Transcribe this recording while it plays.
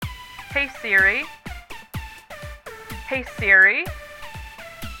Hey Siri. Hey Siri.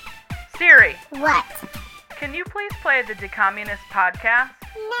 Siri, What? can you please play the Decommunist podcast?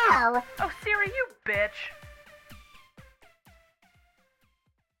 No. Oh Siri, you bitch.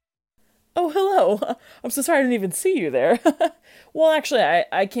 Oh, hello. I'm so sorry I didn't even see you there. Well, actually,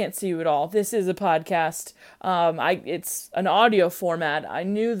 I can't see you at all. This is a podcast. It's an audio format. I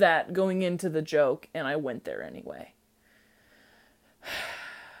knew that going into the joke, and I went there anyway.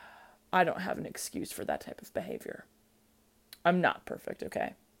 I don't have an excuse for that type of behavior. I'm not perfect,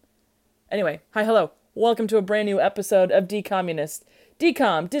 okay? Anyway, hi, hello. Welcome to a brand new episode of Decommunist.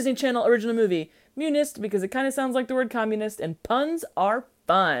 Decom, Disney Channel original movie. Munist, because it kind of sounds like the word communist, and puns are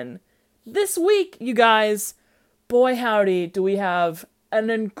fun. This week, you guys, boy howdy, do we have an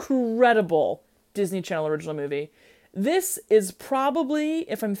incredible Disney Channel original movie. This is probably,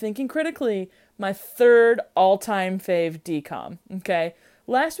 if I'm thinking critically, my third all-time fave decom, okay?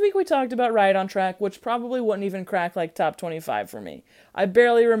 Last week we talked about Ride on Track, which probably wouldn't even crack like top 25 for me. I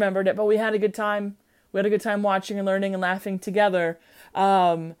barely remembered it, but we had a good time. We had a good time watching and learning and laughing together.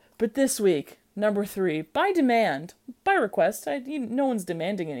 But this week, number 3, by demand, by request, no one's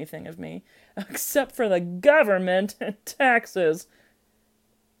demanding anything of me, except for the government and taxes.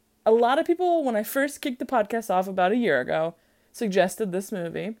 A lot of people, when I first kicked the podcast off about a year ago, suggested this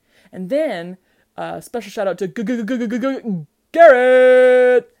movie. And then, special shout out to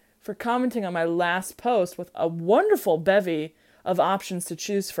Garrett for commenting on my last post with a wonderful bevy of options to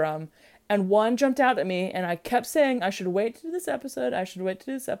choose from. And one jumped out at me, and I kept saying, I should wait to do this episode. I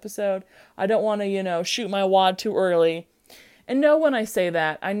don't want to, shoot my wad too early. And no, when I say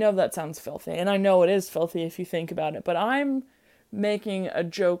that, I know that sounds filthy. And I know it is filthy if you think about it. But I'm making a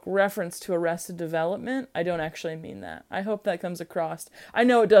joke reference to Arrested Development. I don't actually mean that. I hope that comes across. I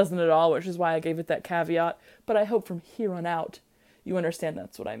know it doesn't at all, which is why I gave it that caveat. But I hope from here on out, you understand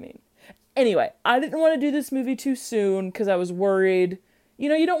that's what I mean. Anyway, I didn't want to do this movie too soon because I was worried. You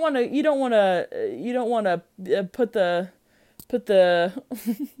don't want to put the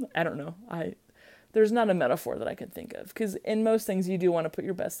I don't know. There's not a metaphor that I can think of, because in most things you do want to put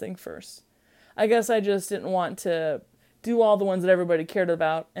your best thing first. I guess I just didn't want to do all the ones that everybody cared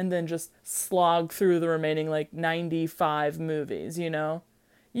about and then just slog through the remaining 95 movies, You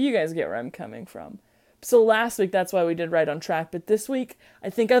guys get where I'm coming from. So last week, that's why we did Right on Track. But this week, I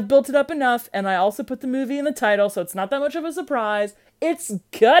think I've built it up enough, and I also put the movie in the title, so it's not that much of a surprise. It's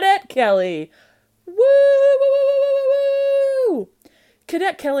Cadet Kelly. Woo! Woo! Woo! Woo! Woo! Woo!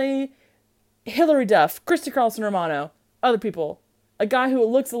 Cadet Kelly, Hilary Duff, Christy Carlson Romano, other people. A guy who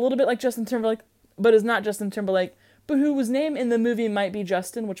looks a little bit like Justin Timberlake, but is not Justin Timberlake, but whose name in the movie might be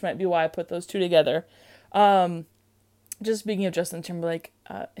Justin, which might be why I put those two together. Just speaking of Justin Timberlake,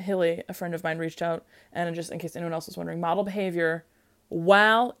 Hilly, a friend of mine, reached out, and just in case anyone else was wondering, Model Behavior,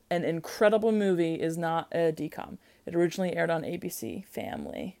 while an incredible movie, is not a decom. It originally aired on ABC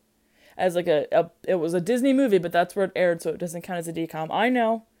Family as it was a Disney movie, but that's where it aired, so it doesn't count as a decom. I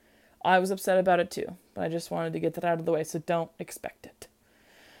know, I was upset about it too, but I just wanted to get that out of the way, so don't expect it.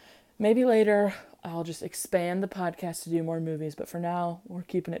 Maybe later, I'll just expand the podcast to do more movies, but for now, we're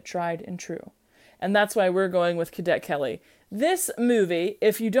keeping it tried and true. And that's why we're going with Cadet Kelly. This movie,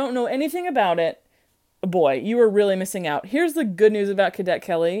 if you don't know anything about it, boy, you are really missing out. Here's the good news about Cadet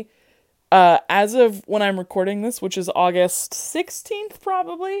Kelly. As of when I'm recording this, which is August 16th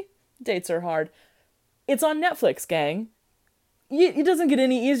probably, dates are hard, it's on Netflix, gang. It doesn't get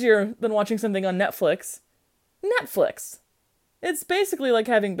any easier than watching something on Netflix. Netflix. It's basically like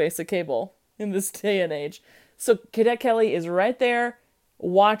having basic cable in this day and age. So Cadet Kelly is right there.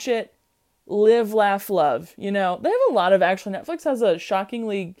 Watch it. Live, laugh, love. They have a lot of, actually, Netflix has a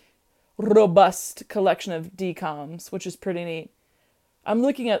shockingly robust collection of decoms, which is pretty neat. I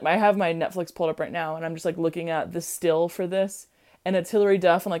have my Netflix pulled up right now, and I'm just looking at the still for this, and it's Hilary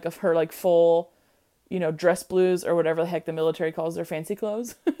Duff and her full, dress blues or whatever the heck the military calls their fancy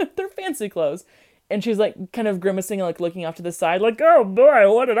clothes. They're fancy clothes. And she's kind of grimacing and looking off to the side oh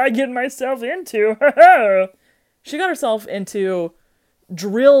boy, what did I get myself into? She got herself into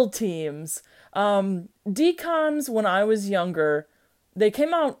drill teams. Decoms, when I was younger, they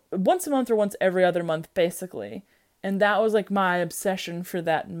came out once a month or once every other month, basically. And that was my obsession for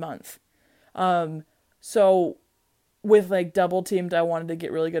that month. So with double teamed, I wanted to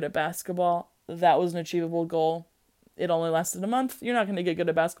get really good at basketball. That was an achievable goal. It only lasted a month. You're not going to get good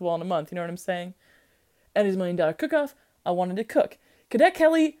at basketball in a month. You know what I'm saying? Eddie's $1 Million Cook-Off, I wanted to cook. Cadet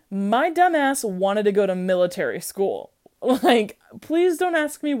Kelly, my dumbass, wanted to go to military school. Please don't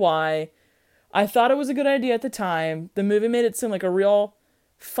ask me why. I thought it was a good idea at the time. The movie made it seem like a real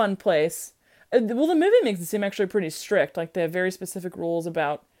fun place. Well, the movie makes it seem actually pretty strict. They have very specific rules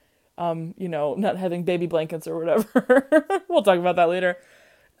about not having baby blankets or whatever. We'll talk about that later.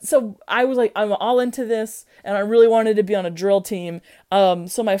 So I was like, I'm all into this, and I really wanted to be on a drill team.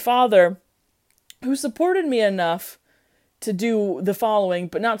 So my father, who supported me enough to do the following,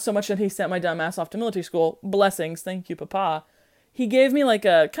 but not so much that he sent my dumb ass off to military school, blessings, thank you, Papa. He gave me like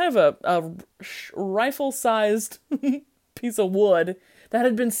a kind of a rifle-sized piece of wood that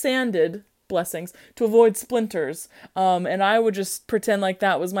had been sanded, blessings, to avoid splinters. And I would just pretend like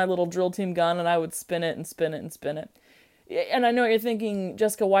that was my little drill team gun, and I would spin it and spin it and spin it. And I know what you're thinking,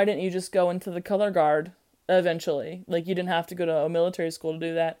 Jessica, why didn't you just go into the color guard eventually? Like, you didn't have to go to a military school to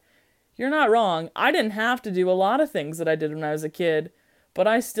do that. You're not wrong. I didn't have to do a lot of things that I did when I was a kid, but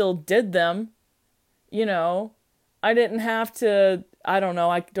I still did them. I didn't have to, I don't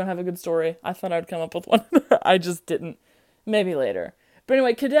know, I don't have a good story. I thought I'd come up with one. I just didn't. Maybe later. But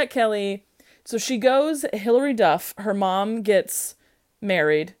anyway, Cadet Kelly, so she goes, Hilary Duff, her mom gets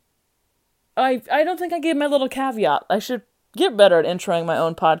married. I don't think I gave my little caveat. I should get better at introing my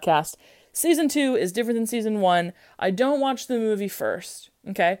own podcast. Season 2 is different than Season 1. I don't watch the movie first,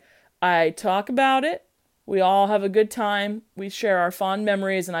 okay? I talk about it. We all have a good time. We share our fond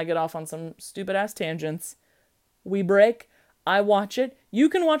memories, and I get off on some stupid-ass tangents. We break. I watch it. You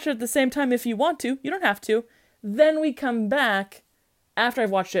can watch it at the same time if you want to. You don't have to. Then we come back after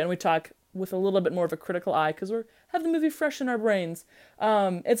I've watched it, and we talk with a little bit more of a critical eye, because we have the movie fresh in our brains.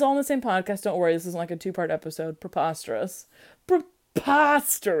 It's all in the same podcast. Don't worry, this isn't like a 2-part episode. Preposterous.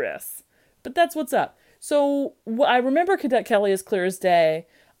 Preposterous. But that's what's up. So I remember Cadet Kelly as clear as day,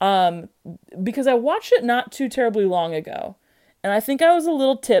 because I watched it not too terribly long ago. And I think I was a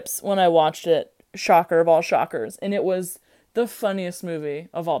little tips when I watched it. Shocker of all shockers. And it was the funniest movie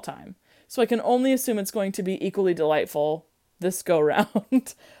of all time. So I can only assume it's going to be equally delightful this go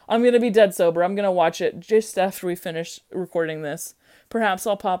round. I'm going to be dead sober. I'm going to watch it just after we finish recording this. Perhaps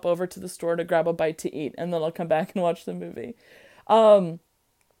I'll pop over to the store to grab a bite to eat, and then I'll come back and watch the movie. But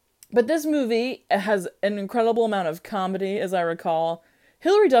this movie has an incredible amount of comedy, as I recall.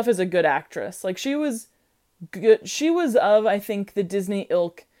 Hilary Duff is a good actress. Like, she was good. She was of, I think, the Disney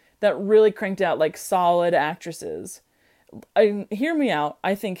ilk that really cranked out, like, solid actresses. Hear me out.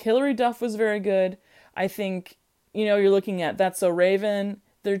 I think Hilary Duff was very good. I think, you're looking at That's So Raven.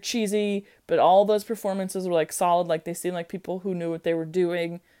 They're cheesy, but all those performances were, like, solid. Like, they seemed like people who knew what they were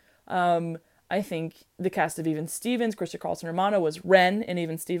doing. I think the cast of Even Stevens, Krista Carlson Romano, was Ren in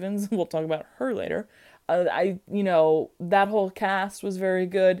Even Stevens. We'll talk about her later. That whole cast was very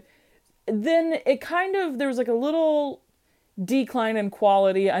good. Then there was like a little decline in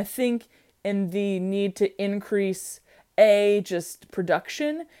quality, I think, in the need to increase A, just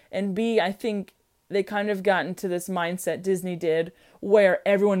production, and B, I think they kind of got into this mindset Disney did where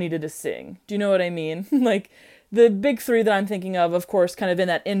everyone needed to sing. Do you know what I mean? Like, the big three that I'm thinking of course, kind of in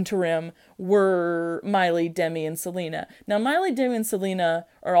that interim, were Miley, Demi, and Selena. Now, Miley, Demi, and Selena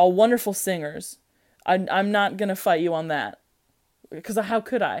are all wonderful singers. I'm not going to fight you on that. Because how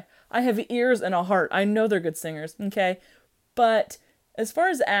could I? I have ears and a heart. I know they're good singers, okay? But as far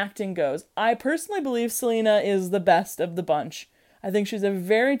as acting goes, I personally believe Selena is the best of the bunch. I think she's a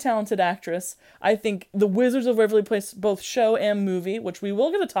very talented actress. I think The Wizards of Waverly Place, both show and movie, which we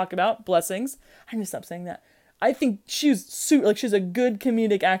will get to talk about, blessings. I need to stop saying that. I think she's she's a good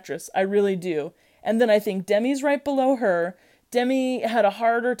comedic actress. I really do. And then I think Demi's right below her. Demi had a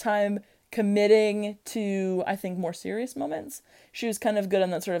harder time committing to, I think, more serious moments. She was kind of good on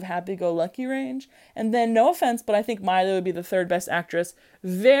that sort of happy-go-lucky range. And then, no offense, but I think Miley would be the third best actress.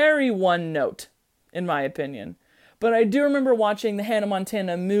 Very one note, in my opinion. But I do remember watching the Hannah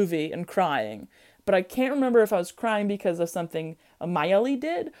Montana movie and crying. But I can't remember if I was crying because of something Miley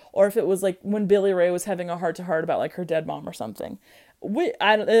did, or if it was like when Billy Ray was having a heart-to-heart about like her dead mom or something.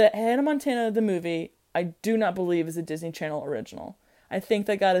 Hannah Montana, the movie, I do not believe is a Disney Channel original. I think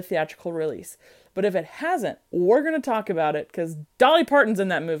they got a theatrical release. But if it hasn't, we're going to talk about it because Dolly Parton's in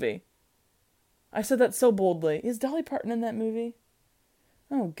that movie. I said that so boldly. Is Dolly Parton in that movie?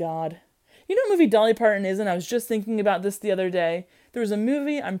 Oh, God. You know what movie Dolly Parton is in? I was just thinking about this the other day. There was a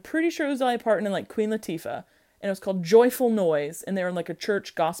movie, I'm pretty sure it was Dolly Parton and like Queen Latifah, and it was called Joyful Noise, and they were in like a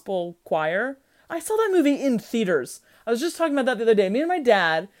church gospel choir. I saw that movie in theaters. I was just talking about that the other day. Me and my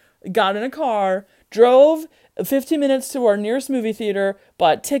dad got in a car, drove 15 minutes to our nearest movie theater,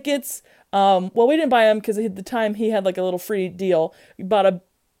 bought tickets. We didn't buy them because at the time he had like a little free deal. We bought a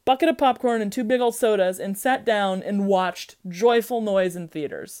bucket of popcorn and 2 big old sodas and sat down and watched Joyful Noise in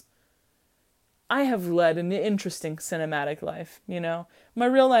theaters. I have led an interesting cinematic life, My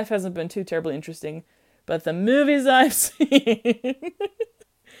real life hasn't been too terribly interesting, but the movies I've seen.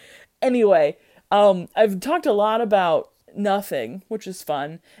 Anyway, I've talked a lot about nothing, which is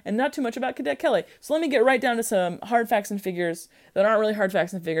fun, and not too much about Cadet Kelly. So let me get right down to some hard facts and figures that aren't really hard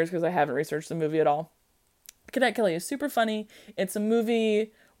facts and figures because I haven't researched the movie at all. Cadet Kelly is super funny. It's a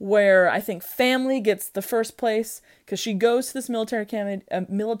movie where I think family gets the first place because she goes to this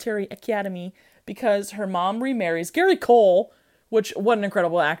military academy because her mom remarries Gary Cole, which, what an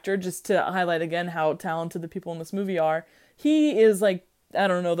incredible actor, just to highlight again how talented the people in this movie are. He is like, I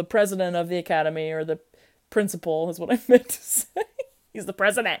don't know, the president of the academy, or the principal is what I meant to say. He's the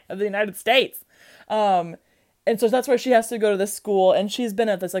president of the United States. And so that's why she has to go to this school, and she's been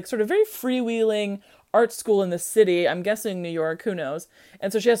at this like sort of very freewheeling art school in the city, I'm guessing New York, who knows.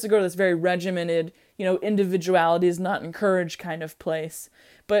 And so she has to go to this very regimented, individuality is not encouraged kind of place.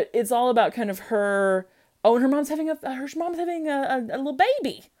 But it's all about kind of her, and her mom's having a little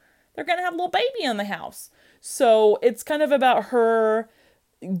baby. They're going to have a little baby in the house. So it's kind of about her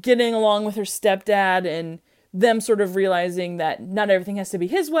getting along with her stepdad and them sort of realizing that not everything has to be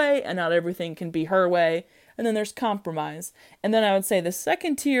his way and not everything can be her way. And then there's compromise. And then I would say the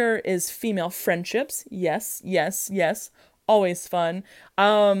second tier is female friendships. Yes, yes, yes. Always fun.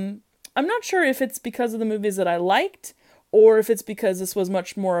 I'm not sure if it's because of the movies that I liked or if it's because this was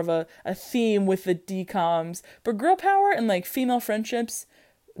much more of a theme with the DCOMs. But girl power and like female friendships,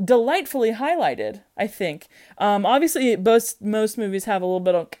 delightfully highlighted, I think. Obviously, most movies have a little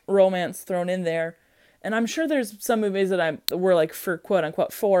bit of romance thrown in there. And I'm sure there's some movies that were like for quote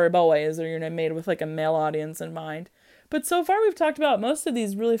unquote for boys, or made with like a male audience in mind. But so far we've talked about most of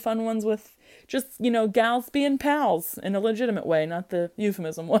these really fun ones with just, gals being pals in a legitimate way, not the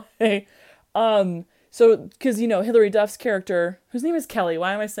euphemism way. So, because, Hilary Duff's character, whose name is Kelly,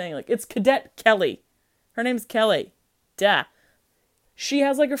 why am I saying it's Cadet Kelly? Her name's Kelly. Duh. She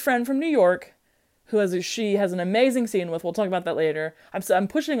has like a friend from New York she has an amazing scene with. We'll talk about that later. I'm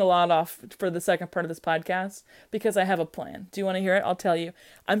pushing a lot off for the second part of this podcast because I have a plan. Do you want to hear it? I'll tell you.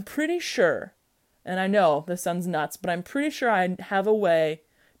 I'm pretty sure, and I know this sounds nuts, but I'm pretty sure I have a way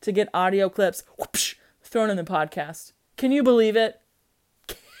to get audio clips thrown in the podcast. Can you believe it?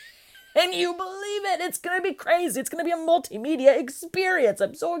 Can you believe it? It's going to be crazy. It's going to be a multimedia experience.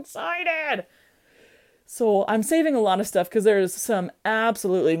 I'm so excited. So I'm saving a lot of stuff because there's some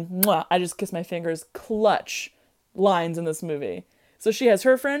absolutely, I just kiss my fingers, clutch lines in this movie. So she has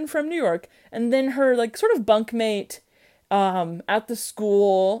her friend from New York, and then her like sort of bunkmate at the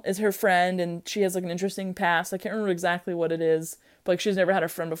school is her friend, and she has like an interesting past. I can't remember exactly what it is, but like she's never had a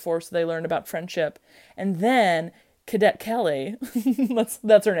friend before, so they learned about friendship. And then Cadet Kelly,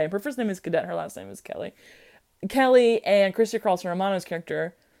 that's her name. Her first name is Cadet, her last name is Kelly. Kelly and Christy Carlson Romano's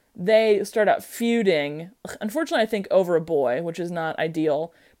character, they start out feuding, unfortunately I think over a boy, which is not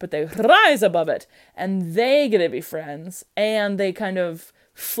ideal, but they rise above it, and they get to be friends, and they kind of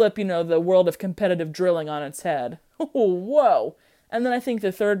flip, the world of competitive drilling on its head. Whoa! And then I think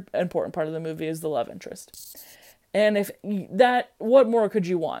the third important part of the movie is the love interest. And what more could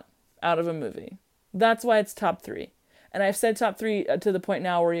you want out of a movie? That's why it's top 3. And I've said top 3 to the point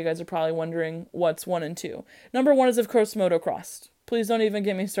now where you guys are probably wondering what's 1 and 2. Number 1 is, of course, Motocrossed. Please don't even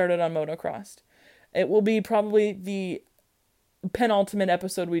get me started on Motocrossed. It will be probably the penultimate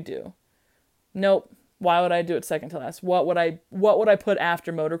episode we do. Nope. Why would I do it second to last? What would I put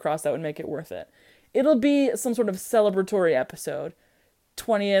after Motocross that would make it worth it? It'll be some sort of celebratory episode.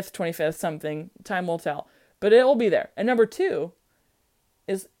 20th, 25th, something. Time will tell. But it will be there. And number 2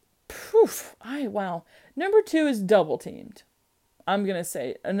 is... Number 2 is Double Teamed. I'm going to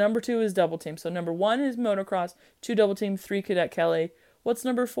say number 2 is Double Team. So number 1 is Motocross, 2 Double Team, 3 Cadet Kelly. What's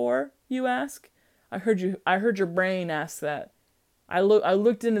number 4, you ask? I heard your brain ask that. I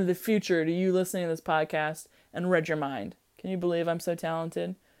looked into the future to you listening to this podcast and read your mind. Can you believe I'm so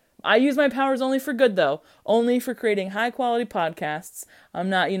talented? I use my powers only for good, though. Only for creating high-quality podcasts. I'm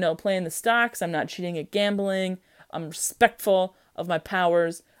not, playing the stocks. I'm not cheating at gambling. I'm respectful of my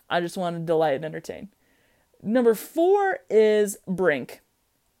powers. I just want to delight and entertain. Number 4 is Brink.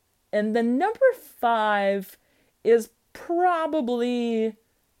 And then number 5 is probably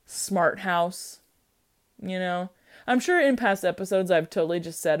Smart House. I'm sure in past episodes I've totally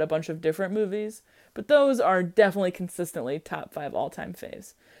just said a bunch of different movies, but those are definitely consistently top 5 all-time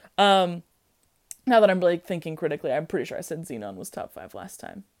faves. Now that I'm really thinking critically, I'm pretty sure I said Xenon was top 5 last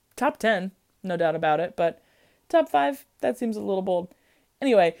time. Top 10, no doubt about it, but top 5, that seems a little bold.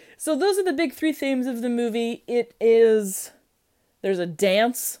 Anyway, so those are the big 3 themes of the movie. There's a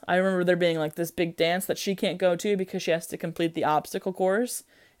dance. I remember there being like this big dance that she can't go to because she has to complete the obstacle course,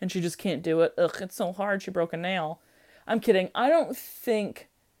 and she just can't do it. Ugh, it's so hard, she broke a nail. I'm kidding. I don't think,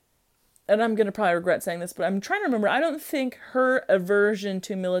 and I'm going to probably regret saying this, but I'm trying to remember, I don't think her aversion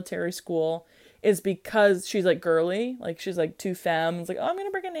to military school is because she's like girly, like she's like too femme. It's like, oh, I'm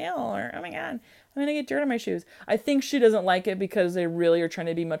gonna break a nail, or oh my god, I'm gonna get dirt on my shoes. I think she doesn't like it because they really are trying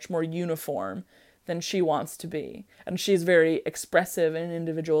to be much more uniform than she wants to be. And she's very expressive and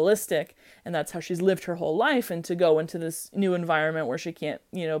individualistic, and that's how she's lived her whole life. And to go into this new environment where she can't,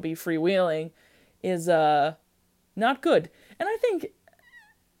 be freewheeling is not good. And I think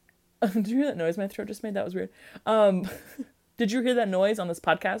did you hear that noise my throat just made? That was weird. Did you hear that noise on this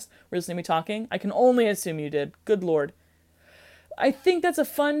podcast? We're listening to me talking? I can only assume you did. Good Lord. I think that's a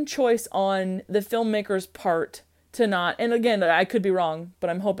fun choice on the filmmaker's part to not, and again, I could be wrong, but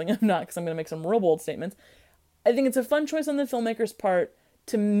I'm hoping I'm not, because I'm going to make some real bold statements. I think it's a fun choice on the filmmaker's part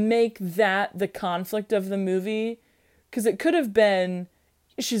to make that the conflict of the movie, because it could have been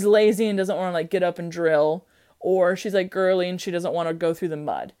she's lazy and doesn't want to like get up and drill, or she's like girly and she doesn't want to go through the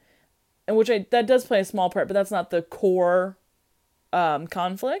mud, and that does play a small part, but that's not the core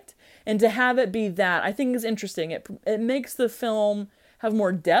conflict. And to have it be that, I think is interesting. It makes the film have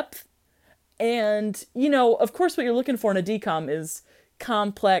more depth. And, of course, what you're looking for in a DCOM is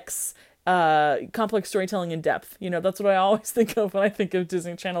complex storytelling in depth. That's what I always think of when I think of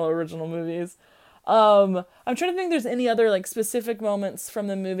Disney Channel original movies. I'm trying to think if there's any other like specific moments from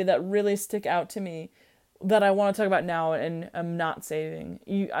the movie that really stick out to me that I want to talk about now and I'm not saving.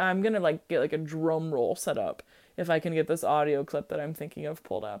 I'm going to like get like a drum roll set up if I can get this audio clip that I'm thinking of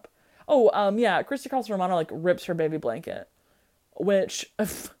pulled up. Oh, yeah, Krista Carlson Romano like rips her baby blanket, which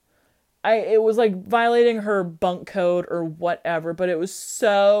it was like violating her bunk code or whatever, but it was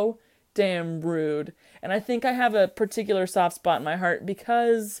so damn rude. And I think I have a particular soft spot in my heart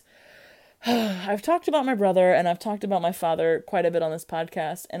because I've talked about my brother and I've talked about my father quite a bit on this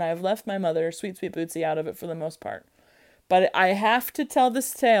podcast, and I've left my mother, sweet, sweet Bootsy, out of it for the most part. But I have to tell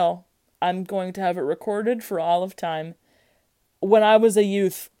this tale. I'm going to have it recorded for all of time. When I was a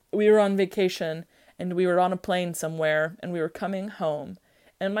youth, we were on vacation and we were on a plane somewhere and we were coming home.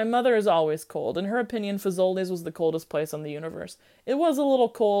 And my mother is always cold. In her opinion, Fazoli's was the coldest place on the universe. It was a little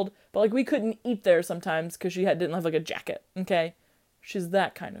cold, but like we couldn't eat there sometimes because she didn't have like a jacket, okay? She's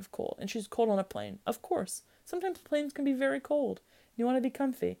that kind of cold. And she's cold on a plane, of course. Sometimes planes can be very cold. You want to be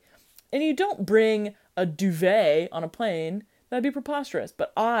comfy. And you don't bring a duvet on a plane. That'd be preposterous.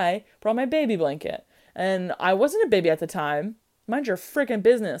 But I brought my baby blanket. And I wasn't a baby at the time. Mind your freaking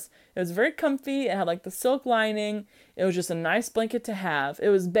business. It was very comfy. It had like the silk lining. It was just a nice blanket to have. It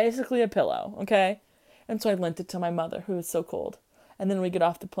was basically a pillow, okay? And so I lent it to my mother, who was so cold. And then we get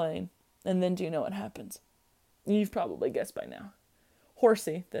off the plane. And then do you know what happens? You've probably guessed by now.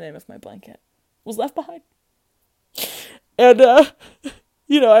 Horsey, the name of my blanket, was left behind. And,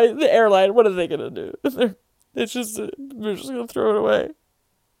 the airline, what are they going to do? They're just going to throw it away.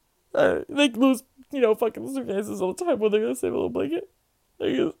 They lose, fucking suitcases all the time when they're going to save a little blanket.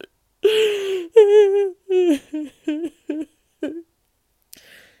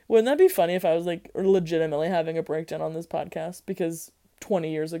 Wouldn't that be funny if I was, like, legitimately having a breakdown on this podcast? Because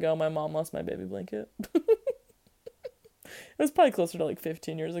 20 years ago, my mom lost my baby blanket. It was probably closer to, like,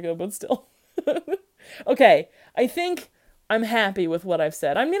 15 years ago, but still. Okay, I think I'm happy with what I've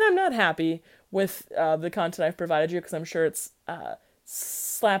said. I mean, I'm not happy with the content I've provided you because I'm sure it's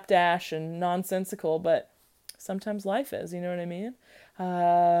slapdash and nonsensical, but sometimes life is, you know what I mean?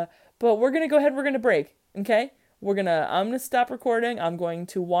 But we're going to go ahead, we're going to break, okay? I'm going to stop recording, I'm going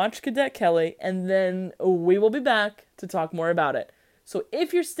to watch Cadet Kelly, and then we will be back to talk more about it. So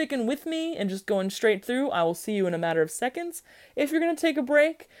if you're sticking with me and just going straight through, I will see you in a matter of seconds. If you're going to take a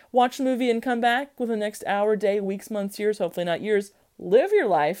break, watch the movie and come back with the next hour, day, weeks, months, years, hopefully not years, live your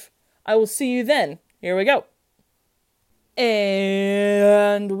life, I will see you then. Here we go.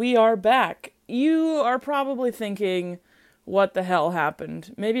 And we are back. You are probably thinking, what the hell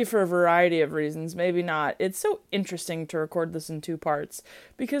happened? Maybe for a variety of reasons, maybe not. It's so interesting to record this in 2 parts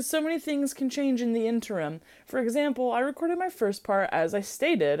because so many things can change in the interim. For example, I recorded my first part, as I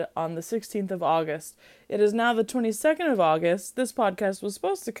stated, on the 16th of August. It is now the 22nd of August. This podcast was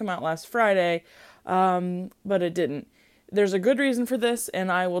supposed to come out last Friday, but it didn't. There's a good reason for this,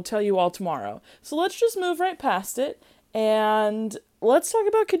 and I will tell you all tomorrow. So let's just move right past it, and let's talk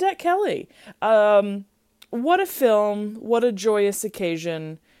about Cadet Kelly. What a film, what a joyous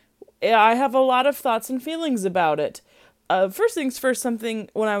occasion. I have a lot of thoughts and feelings about it. First things first, when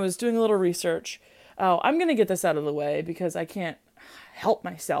I was doing a little research, I'm going to get this out of the way because I can't help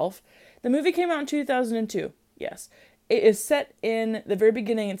myself. The movie came out in 2002, yes. It is set in the very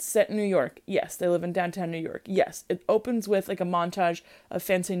beginning, it's set in New York. Yes, they live in downtown New York. Yes, it opens with like a montage of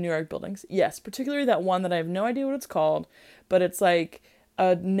fancy New York buildings. Yes, particularly that one that I have no idea what it's called, but it's like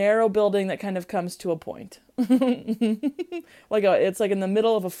a narrow building that kind of comes to a point. Like it's like in the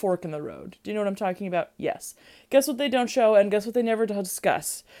middle of a fork in the road. Do you know what I'm talking about? Yes. Guess what they don't show, and guess what they never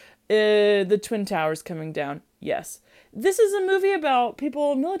discuss? The Twin Towers coming down. Yes. This is a movie about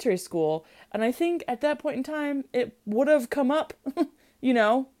people in military school, and I think at that point in time, it would have come up, you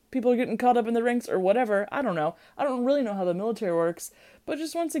know, people getting caught up in the ranks or whatever. I don't know. I don't really know how the military works, but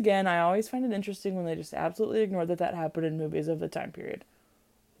just once again, I always find it interesting when they just absolutely ignore that happened in movies of the time period.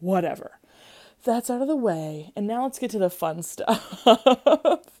 Whatever. That's out of the way, and now let's get to the fun stuff.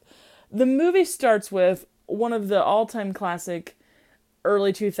 The movie starts with one of the all-time classic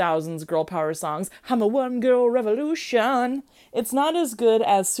early 2000s girl power songs, I'm a one-girl revolution. It's not as good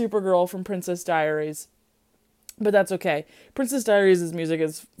as Supergirl from Princess Diaries, but that's okay. Princess Diaries' music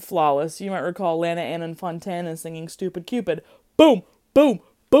is flawless. You might recall Lana Anna Fontana singing Stupid Cupid. Boom, boom,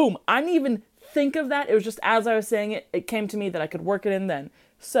 boom. I didn't even think of that. It was just as I was saying it, it came to me that I could work it in then.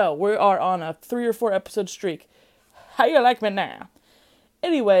 So, we are on a 3 or 4 episode streak. How you like me now?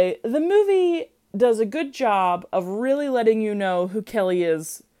 Anyway, the movie does a good job of really letting you know who Kelly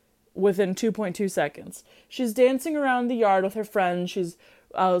is within 2.2 seconds. She's dancing around the yard with her friends. She's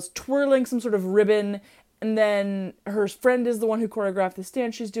twirling some sort of ribbon. And then her friend is the one who choreographed this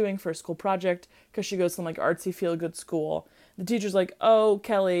dance she's doing for a school project because she goes to some like artsy feel-good school. The teacher's like, oh,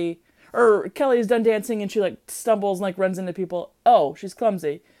 Kelly's done dancing, and she like stumbles and like runs into people. Oh, she's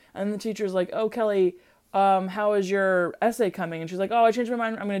clumsy. And the teacher's like, oh, Kelly, how is your essay coming? And she's like, oh, I changed my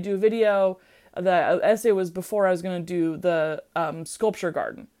mind. I'm going to do a video. The essay was before I was going to do the sculpture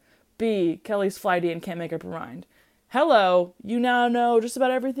garden. B, Kelly's flighty and can't make up her mind. Hello, you now know just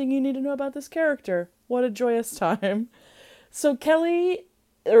about everything you need to know about this character. What a joyous time. So Kelly,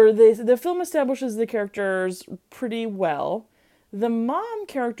 the film establishes the characters pretty well. The mom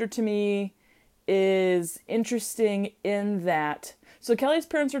character to me is interesting in that, so Kelly's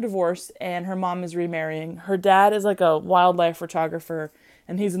parents are divorced and her mom is remarrying. Her dad is like a wildlife photographer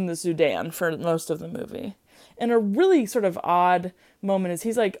and he's in the Sudan for most of the movie. And a really sort of odd moment is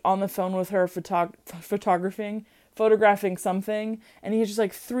he's like on the phone with her photographing something, and he's just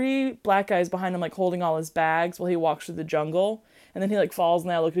like 3 black guys behind him like holding all his bags while he walks through the jungle. And then he like falls and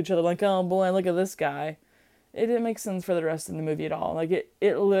they all look at each other like, oh boy, look at this guy. It didn't make sense for the rest of the movie at all. Like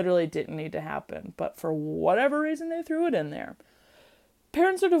it literally didn't need to happen, but for whatever reason they threw it in there.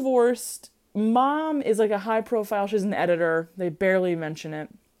 Parents are divorced. Mom is like a high profile. She's an editor. They barely mention it.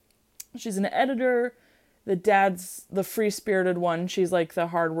 She's an editor. The dad's the free-spirited one. She's like the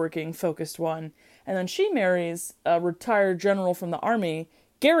hardworking, focused one. And then she marries a retired general from the army,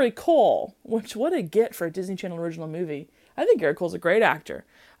 Gary Cole, which what a get for a Disney Channel original movie. I think Gary Cole's a great actor.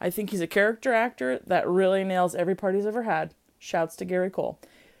 I think he's a character actor that really nails every part he's ever had. Shouts to Gary Cole.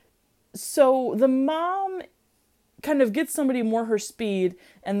 So the mom kind of gets somebody more her speed,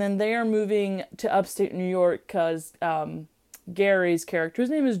 and then they are moving to upstate New York because Gary's character, whose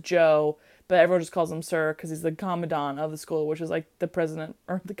name is Joe, but everyone just calls him Sir because he's the commandant of the school, which is like the president,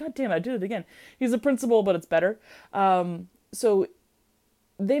 or the goddamn, I did it again. He's the principal, but it's better. So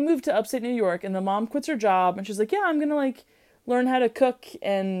they move to upstate New York, and the mom quits her job, and she's like, yeah, I'm gonna like learn how to cook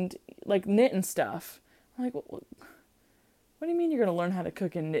and like knit and stuff. I'm like, what do you mean you're gonna learn how to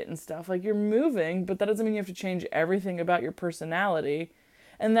cook and knit and stuff? Like, you're moving, but that doesn't mean you have to change everything about your personality.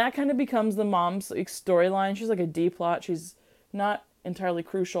 And that kind of becomes the mom's like storyline. She's like a D plot. She's not entirely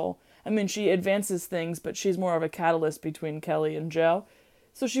crucial. I mean, she advances things, but she's more of a catalyst between Kelly and Joe.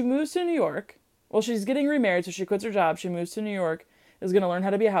 So she moves to New York. Well, she's getting remarried, so she quits her job. She moves to New York, is going to learn how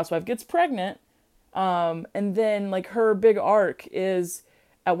to be a housewife, gets pregnant. And then, like, her big arc is,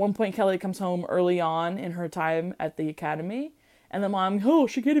 at one point, Kelly comes home early on in her time at the academy. And the mom, oh,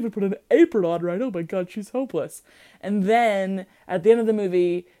 she can't even put an apron on right. Oh, my God, she's hopeless. And then, at the end of the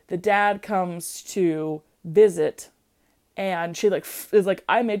movie, the dad comes to visit. And she, like, is like,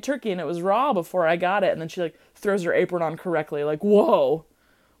 I made turkey and it was raw before I got it. And then she, like, throws her apron on correctly. Like, whoa,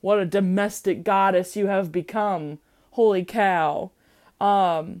 what a domestic goddess you have become. Holy cow.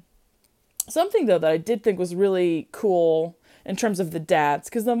 Something, though, that I did think was really cool in terms of the dads.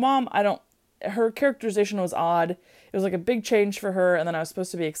 Because the mom, her characterization was odd. It was, like, a big change for her. And then I was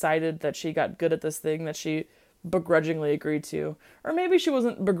supposed to be excited that she got good at this thing that she begrudgingly agreed to. Or maybe she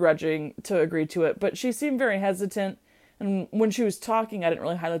wasn't begrudging to agree to it. But she seemed very hesitant. And when she was talking, I didn't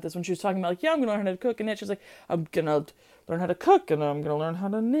really highlight this, when she was talking about, like, yeah, I'm going to learn how to cook and knit, she's like, I'm going to learn how to cook and I'm going to learn how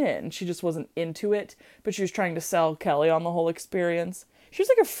to knit. And she just wasn't into it, but she was trying to sell Kelly on the whole experience. She was,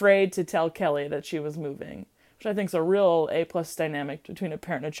 like, afraid to tell Kelly that she was moving, which I think is a real A+ dynamic between a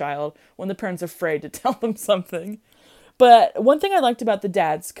parent and a child, when the parent's afraid to tell them something. But one thing I liked about the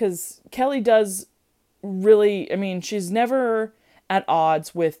dads, because Kelly does really, I mean, she's never at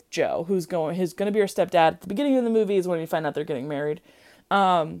odds with Joe, who's going to be her stepdad. At the beginning of the movie is when we find out they're getting married.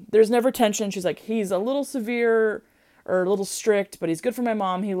 There's never tension. She's like, he's a little severe or a little strict, but he's good for my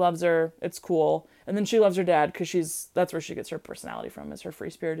mom. He loves her. It's cool. And then she loves her dad because that's where she gets her personality from, is her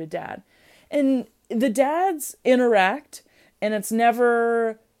free-spirited dad. And the dads interact, and it's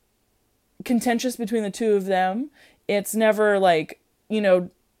never contentious between the two of them. It's never like,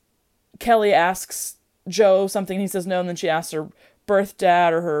 Kelly asks Joe something, he says no, and then she asks her birth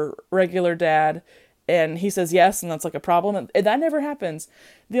dad or her regular dad, and he says yes, and that's like a problem. And that never happens.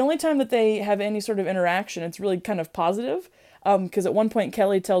 The only time that they have any sort of interaction, it's really kind of positive, because at one point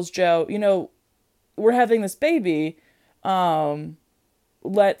Kelly tells Joe, we're having this baby, you're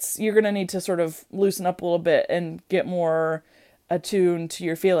gonna need to sort of loosen up a little bit and get more attuned to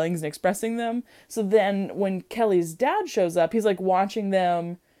your feelings and expressing them. So then when Kelly's dad shows up, he's like watching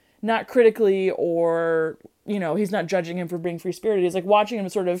them, not critically or, he's not judging him for being free-spirited. He's like watching him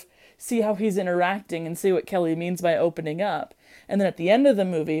sort of see how he's interacting and see what Kelly means by opening up. And then at the end of the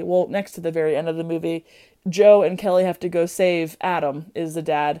movie, next to the very end of the movie, Joe and Kelly have to go save Adam, is the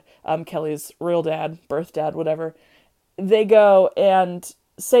dad, Kelly's real dad, birth dad, whatever. They go and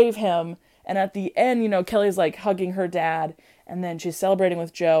save him. And at the end, Kelly's like hugging her dad, and then she's celebrating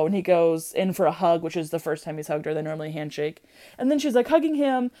with Joe, and he goes in for a hug, which is the first time he's hugged her. They normally handshake. And then she's like hugging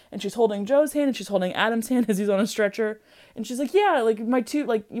him, and she's holding Joe's hand, and she's holding Adam's hand as he's on a stretcher. And she's like, yeah, like my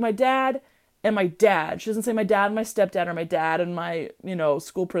dad and my dad. She doesn't say my dad and my stepdad, or my dad and my,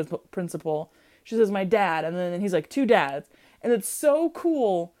 school principal. She says my dad, and then he's like, two dads. And it's so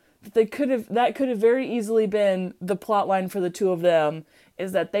cool that that could have very easily been the plot line for the two of them,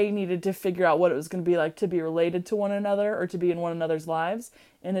 is that they needed to figure out what it was going to be like to be related to one another or to be in one another's lives.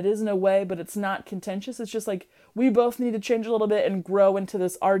 And it is in a way, but it's not contentious. It's just like, we both need to change a little bit and grow into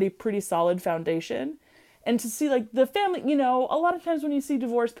this already pretty solid foundation. And to see like the family, a lot of times when you see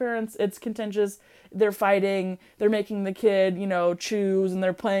divorced parents, it's contentious. They're fighting, they're making the kid, choose, and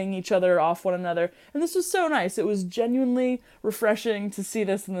they're playing each other off one another. And this was so nice. It was genuinely refreshing to see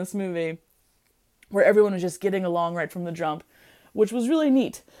this in this movie, where everyone was just getting along right from the jump, which was really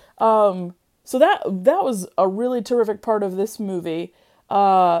neat. So that was a really terrific part of this movie.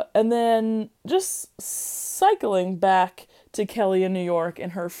 And then just cycling back to Kelly in New York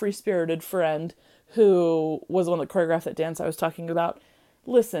and her free-spirited friend, who was the one that choreographed that dance I was talking about.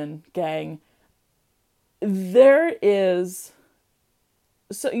 Listen, gang, there's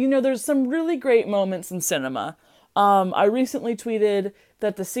some really great moments in cinema. I recently tweeted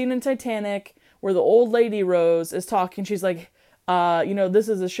that the scene in Titanic where the old lady Rose is talking, she's like, this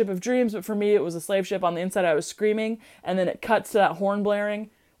is a ship of dreams, but for me it was a slave ship. On the inside I was screaming, and then it cuts to that horn blaring.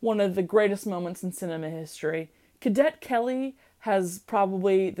 One of the greatest moments in cinema history. Cadet Kelly has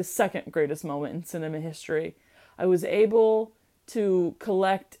probably the second greatest moment in cinema history. I was able to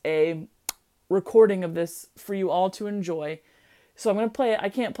collect a recording of this for you all to enjoy. So I'm going to play it. I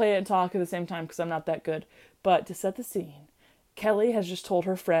can't play it and talk at the same time because I'm not that good. But to set the scene, Kelly has just told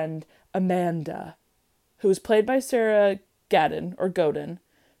her friend Amanda, who was played by Sarah Godin,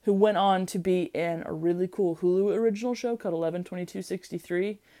 who went on to be in a really cool Hulu original show called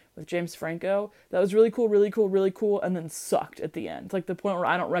 11/22/63 with James Franco. That was really cool, and then sucked at the end. Like the point where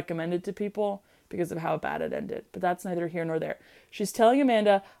I don't recommend it to people because of how bad it ended. But that's neither here nor there. She's telling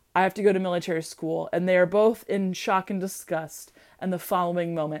Amanda, I have to go to military school, and they are both in shock and disgust, and the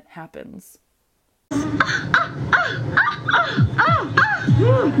following moment happens.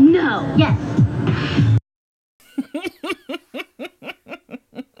 No. Yes.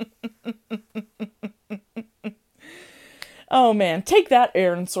 Oh man, take that,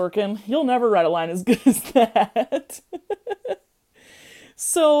 Aaron Sorkin. You'll never write a line as good as that.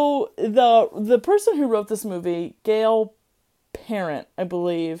 So the person who wrote this movie, Gail Parent, I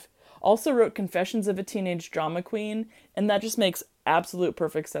believe, also wrote Confessions of a Teenage Drama Queen, and that just makes absolute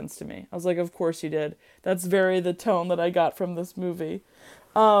perfect sense to me. I was like, of course you did. That's very the tone that I got from this movie.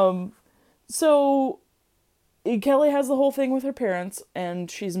 So Kelly has the whole thing with her parents, and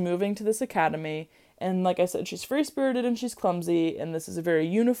she's moving to this academy. And like I said, she's free-spirited and she's clumsy, and this is a very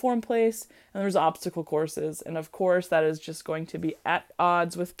uniform place, and there's obstacle courses. And of course, that is just going to be at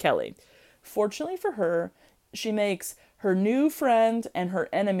odds with Kelly. Fortunately for her, she makes her new friend and her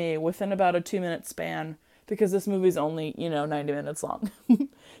enemy within about a 2-minute span, because this movie's only, 90 minutes long.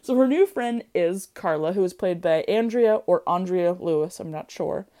 So her new friend is Carla, who is played by Andrea Lewis, I'm not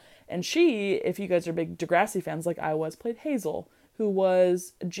sure. And she, if you guys are big Degrassi fans like I was, played Hazel, who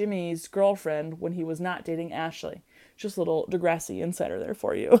was Jimmy's girlfriend when he was not dating Ashley. Just a little Degrassi insider there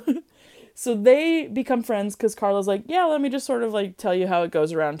for you. So they become friends because Carla's like, yeah, let me just sort of like tell you how it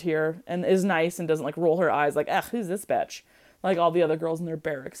goes around here, and is nice and doesn't like roll her eyes like, who's this bitch? like all the other girls in their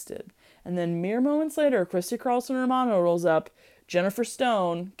barracks did. And then mere moments later, Christy Carlson Romano rolls up, Jennifer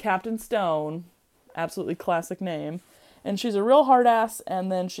Stone, Captain Stone, absolutely classic name, and she's a real hard ass,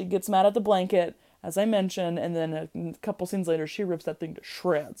 and then she gets mad at the blanket, as I mentioned, and then a couple scenes later, she rips that thing to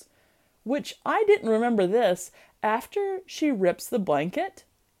shreds. Which, I didn't remember this, after she rips the blanket,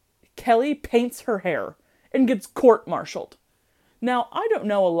 Kelly paints her hair and gets court-martialed. Now, I don't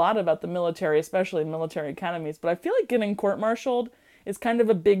know a lot about the military, especially military academies, but I feel like getting court-martialed is kind of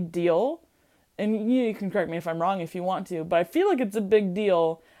a big deal. And you can correct me if I'm wrong if you want to, but I feel like it's a big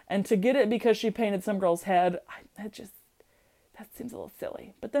deal. And to get it because she painted some girl's head, that seems a little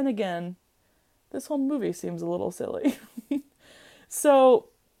silly. But then again, this whole movie seems a little silly. So,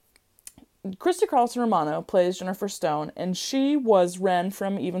 Krista Carlson Romano plays Jennifer Stone, and she was Ren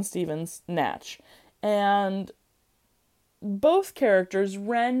from Even Stevens' Natch. And both characters,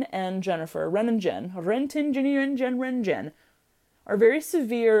 Ren and Jennifer, Ren and Jen, Ren, Tin, Jenny, Ren, Jen, are very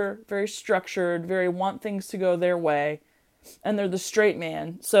severe, very structured, very want things to go their way, and they're the straight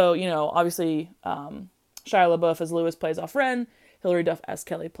man. So, obviously, Shia LaBeouf as Lewis plays off Ren, Hilary Duff as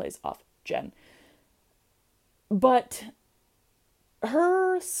Kelly plays off Jen. But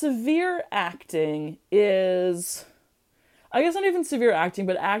her severe acting is, I guess not even severe acting,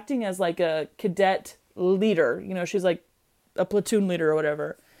 but acting as like a cadet leader. She's like a platoon leader or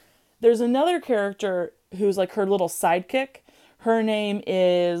whatever. There's another character who's like her little sidekick. Her name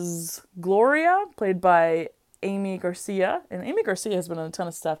is Gloria, played by Amy Garcia. And Amy Garcia has been in a ton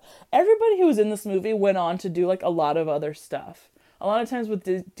of stuff. Everybody who was in this movie went on to do like a lot of other stuff. A lot of times with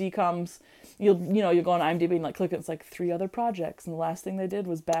DCOMs, you'll go on IMDb and like click it's like 3 other projects, and the last thing they did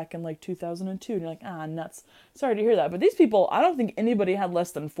was back in like 2002, and you're like, nuts. Sorry to hear that. But these people, I don't think anybody had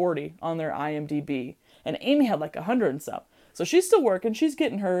less than 40 on their IMDb, and Amy had like 100 and stuff. So she's still working, she's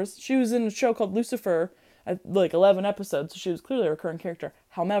getting hers. She was in a show called Lucifer, like 11 episodes, so she was clearly a recurring character.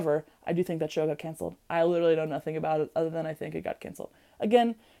 However, I do think that show got canceled. I literally know nothing about it other than I think it got canceled.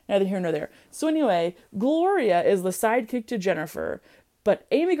 Again, neither here nor there. So anyway, Gloria is the sidekick to Jennifer, but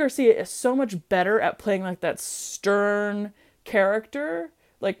Amy Garcia is so much better at playing like that stern character.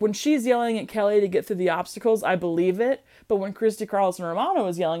 Like when she's yelling at Kelly to get through the obstacles, I believe it. But when Christy Carlson Romano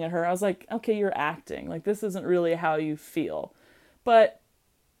was yelling at her, I was like, okay, you're acting. Like this isn't really how you feel. But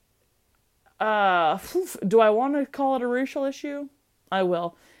do I want to call it a racial issue? I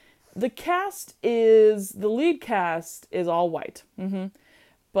will. The lead cast is all white.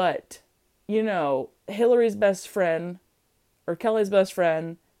 But, Hillary's best friend, or Kelly's best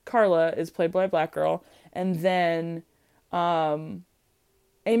friend, Carla, is played by a black girl. And then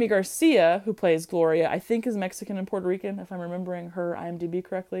Amy Garcia, who plays Gloria, I think is Mexican and Puerto Rican, if I'm remembering her IMDb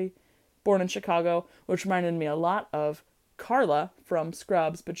correctly. Born in Chicago, which reminded me a lot of Carla from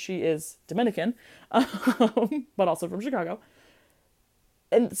Scrubs, but she is Dominican, but also from Chicago.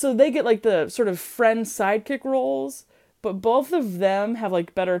 And so they get like the sort of friend sidekick roles, but both of them have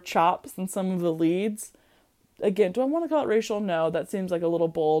like better chops than some of the leads. Again, do I want to call it racial? No, that seems like a little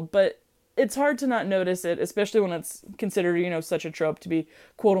bold, but it's hard to not notice it, especially when it's considered, such a trope to be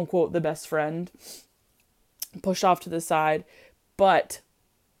quote unquote the best friend, pushed off to the side, but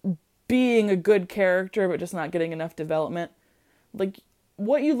being a good character, but just not getting enough development. Like,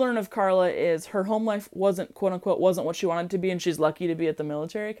 what you learn of Carla is her home life wasn't, quote unquote, wasn't what she wanted to be, and she's lucky to be at the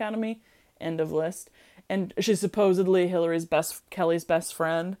military academy. End of list. And she's supposedly Kelly's best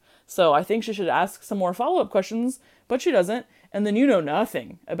friend. So I think she should ask some more follow-up questions, but she doesn't. And then you know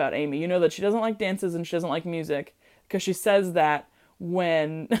nothing about Amy. You know that she doesn't like dances and she doesn't like music, because she says that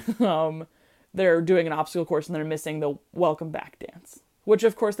when they're doing an obstacle course and they're missing the welcome back dance. Which,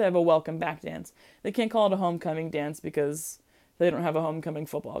 of course, they have a welcome back dance. They can't call it a homecoming dance because they don't have a homecoming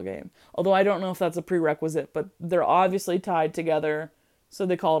football game. Although I don't know if that's a prerequisite, but they're obviously tied together, so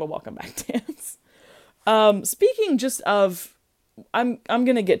they call it a welcome back dance. Speaking just of, I'm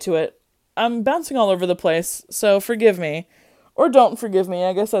gonna get to it. I'm bouncing all over the place, so forgive me. Or don't forgive me,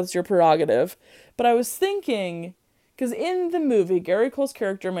 I guess that's your prerogative. But I was thinking, because in the movie, Gary Cole's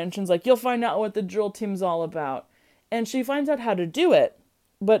character mentions, like, you'll find out what the drill team's all about. And she finds out how to do it,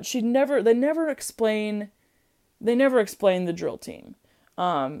 but they never explain the drill team.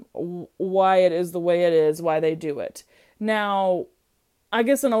 Why it is the way it is, why they do it. Now, I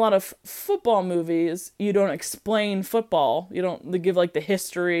guess in a lot of football movies, you don't explain football. They give like the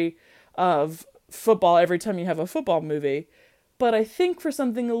history of football every time you have a football movie. But I think for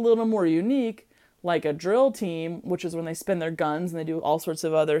something a little more unique, like a drill team, which is when they spin their guns and they do all sorts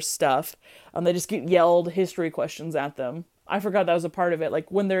of other stuff, they just get yelled history questions at them. I forgot that was a part of it.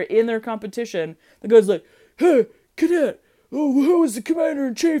 Like when they're in their competition, the guy's like, "Hey, cadet, who is the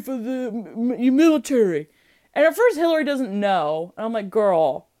commander-in-chief of the military?" And at first Hillary doesn't know. And I'm like,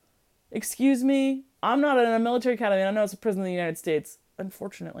 girl, excuse me? I'm not in a military academy. I know it's a prison in the United States,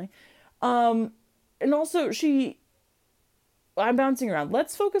 unfortunately. And also, I'm bouncing around.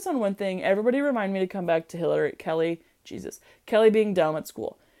 Let's focus on one thing. Everybody remind me to come back to Kelly being dumb at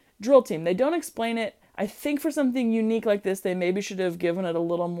school. Drill team, they don't explain it. I think for something unique like this, they maybe should have given it a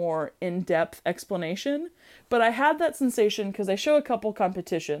little more in-depth explanation. But I had that sensation because I show a couple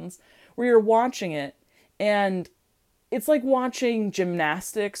competitions where you're watching it, and it's like watching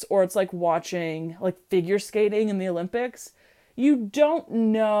gymnastics, or it's like watching like figure skating in the Olympics. You don't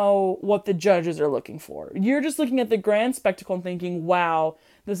know what the judges are looking for. You're just looking at the grand spectacle and thinking, wow,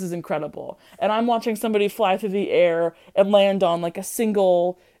 this is incredible. And I'm watching somebody fly through the air and land on like a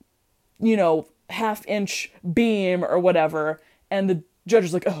single, half-inch beam or whatever. And the judge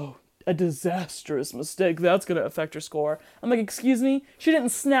is like, oh, a disastrous mistake. That's going to affect her score. I'm like, excuse me? She didn't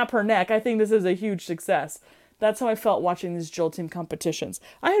snap her neck. I think this is a huge success. That's how I felt watching these drill team competitions.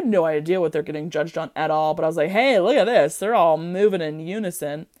 I had no idea what they're getting judged on at all, but I was like, hey, look at this. They're all moving in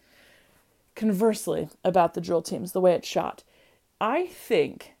unison. Conversely, about the drill teams, the way it's shot, I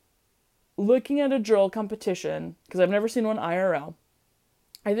think looking at a drill competition, because I've never seen one IRL,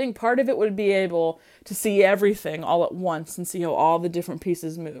 I think part of it would be able to see everything all at once and see how all the different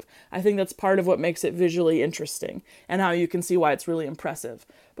pieces move. I think that's part of what makes it visually interesting and how you can see why it's really impressive.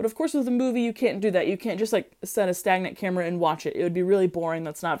 But of course with a movie you can't do that. You can't just like set a stagnant camera and watch it. It would be really boring.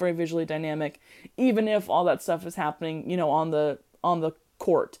 That's not very visually dynamic, even if all that stuff is happening, on the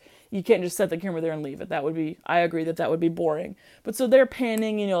court. You can't just set the camera there and leave it. I agree that would be boring. But so they're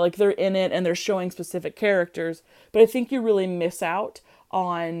panning, like they're in it and they're showing specific characters. But I think you really miss out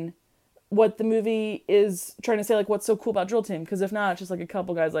on what the movie is trying to say, like what's so cool about drill team, because if not, it's just like a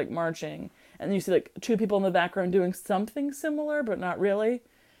couple guys like marching and you see like two people in the background doing something similar but not really.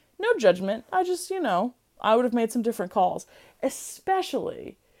 No judgment. I just, I would have made some different calls,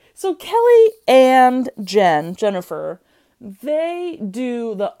 especially so Kelly and Jennifer, they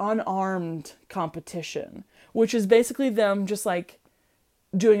do the unarmed competition, which is basically them just like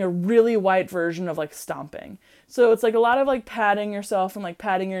doing a really white version of like stomping. So it's like a lot of like patting yourself and like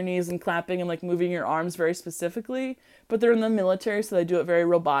patting your knees and clapping and like moving your arms very specifically, but they're in the military, so they do it very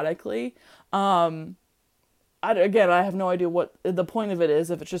robotically. I have no idea what the point of it is,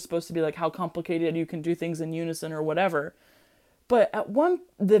 if it's just supposed to be like how complicated you can do things in unison or whatever. But at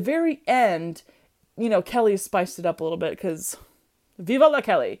the very end, Kelly spiced it up a little bit because Viva la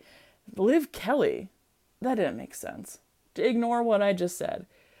Kelly. Live Kelly. That didn't make sense. Ignore what I just said.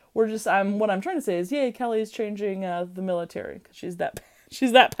 What I'm trying to say is, yay, Kelly's changing the military because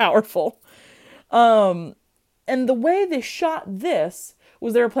she's that powerful. And the way they shot this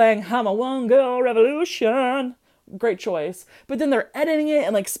was they were playing I'm a One Girl Revolution. Great choice. But then they're editing it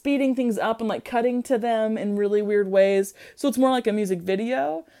and like speeding things up and like cutting to them in really weird ways. So it's more like a music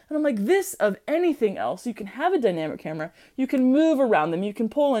video. And I'm like, this of anything else, you can have a dynamic camera, you can move around them, you can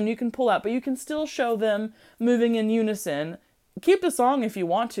pull in, you can pull out, but you can still show them moving in unison. Keep the song if you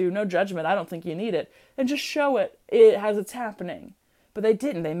want to, no judgment, I don't think you need it. And just show it as it's happening. But they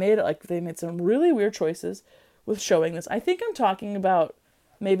didn't. They made some really weird choices with showing this. I think I'm talking about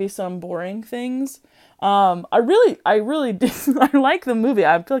maybe some boring things. I really I like the movie.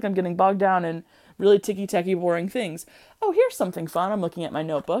 I feel like I'm getting bogged down in really ticky-tacky boring things. Oh, here's something fun. I'm looking at my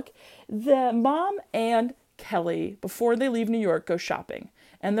notebook. The mom and Kelly, before they leave New York, go shopping.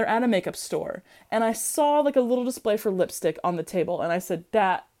 And they're at a makeup store. And I saw like a little display for lipstick on the table. And I said,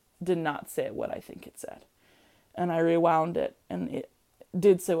 that did not say what I think it said. And I rewound it. And it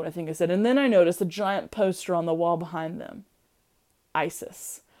did say what I think it said. And then I noticed a giant poster on the wall behind them.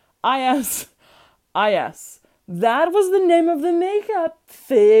 ISIS. IS. That was the name of the makeup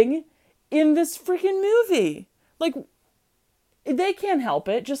thing in this freaking movie. Like, they can't help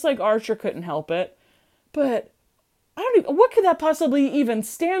it, just like Archer couldn't help it. But what could that possibly even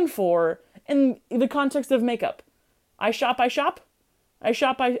stand for in the context of makeup? I shop, I sell.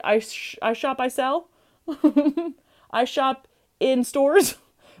 I shop in stores.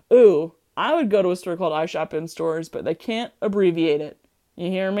 Ooh, I would go to a store called I Shop in Stores, but they can't abbreviate it. You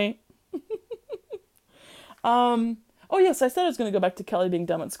hear me? Oh yes, I said I was going to go back to Kelly being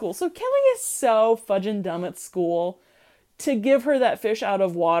dumb at school. So Kelly is so fudging dumb at school. To give her that fish out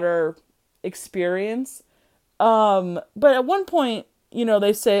of water experience. But at one point,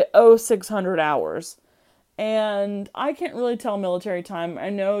 they say, 600 hours. And I can't really tell military time. I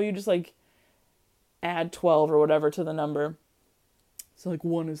know you just like add 12 or whatever to the number. So like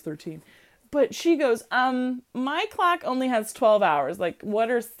 1 is 13. But she goes, my clock only has 12 hours. Like, what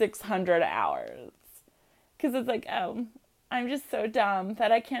are 600 hours? Because it's like, I'm just so dumb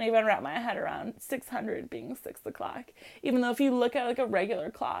that I can't even wrap my head around 600 being 6 o'clock. Even though if you look at like a regular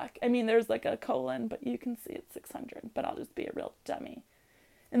clock, I mean, there's like a colon, but you can see it's 600, but I'll just be a real dummy.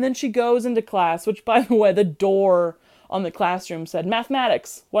 And then she goes into class, which, by the way, the door on the classroom said,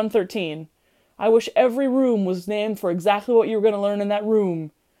 Mathematics, 113. I wish every room was named for exactly what you were going to learn in that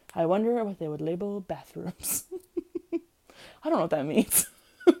room. I wonder what they would label bathrooms. I don't know what that means.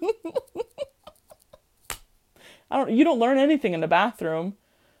 You don't learn anything in the bathroom.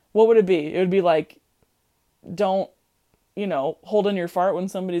 What would it be? It would be like, don't, hold in your fart when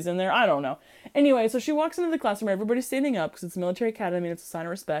somebody's in there. I don't know. Anyway, so she walks into the classroom. Everybody's standing up because it's a military academy and it's a sign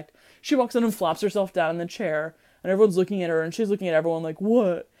of respect. She walks in and flops herself down in the chair, and everyone's looking at her, and she's looking at everyone like,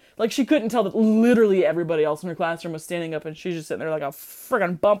 what? Like, she couldn't tell that literally everybody else in her classroom was standing up, and she's just sitting there like a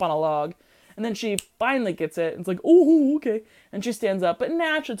friggin' bump on a log. And then she finally gets it, and it's like, oh, okay. And she stands up, but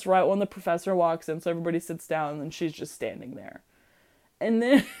naturally it's right when the professor walks in, so everybody sits down, and she's just standing there. And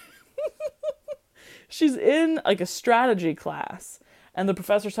then she's in, like, a strategy class, and the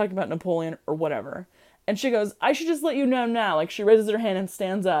professor's talking about Napoleon or whatever. And she goes, I should just let you know now. Like, she raises her hand and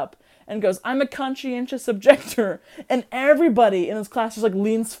stands up and goes, I'm a conscientious objector. And everybody in this class just, like,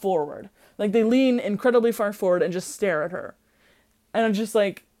 leans forward. Like, they lean incredibly far forward and just stare at her. And I'm just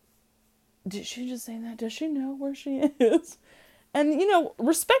like, did she just say that? Does she know where she is? And,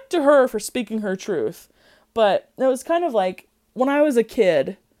 respect to her for speaking her truth. But it was kind of like, when I was a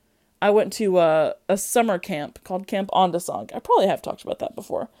kid, I went to a summer camp called Camp Ondasong. I probably have talked about that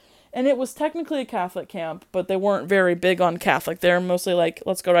before. And it was technically a Catholic camp, but they weren't very big on Catholic. They're mostly like,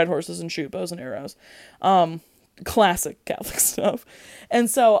 let's go ride horses and shoot bows and arrows. Classic Catholic stuff. And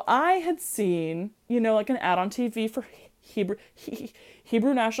so I had seen, like an ad on TV for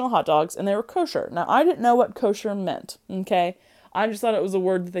Hebrew National hot dogs, and they were kosher. Now, I didn't know what kosher meant, okay? I just thought it was a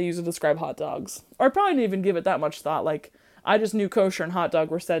word that they used to describe hot dogs. Or I probably didn't even give it that much thought. Like, I just knew kosher and hot dog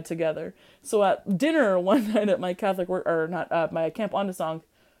were said together. So at dinner one night at my Catholic work, or not, my Camp Ondasong,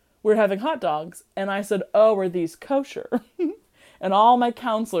 we were having hot dogs, and I said, oh, are these kosher? And all my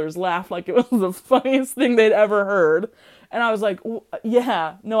counselors laughed like it was the funniest thing they'd ever heard. And I was like,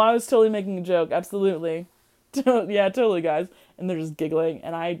 yeah, no, I was totally making a joke, absolutely. Yeah, totally, guys. And they're just giggling,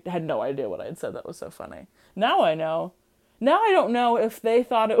 and I had no idea what I had said that was so funny. Now I know. Now I don't know if they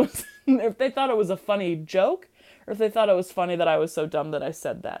thought it was if they thought it was a funny joke, or if they thought it was funny that I was so dumb that I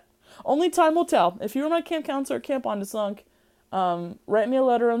said that. Only time will tell. If you were my camp counselor at Camp Ondasong, write me a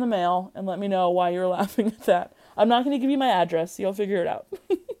letter in the mail and let me know why you're laughing at that. I'm not going to give you my address. You'll figure it out.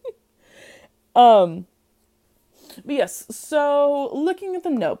 But yes, so looking at the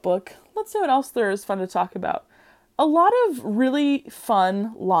Notebook, let's see what else there is fun to talk about. A lot of really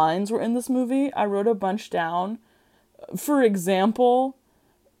fun lines were in this movie. I wrote a bunch down. For example,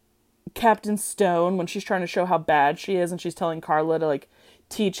 Captain Stone, when she's trying to show how bad she is and she's telling Carla to, like,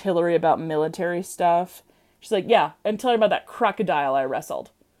 teach Hillary about military stuff. She's like, yeah, and tell her about that crocodile I wrestled.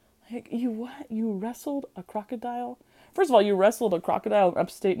 Like, you what? You wrestled a crocodile? First of all, you wrestled a crocodile in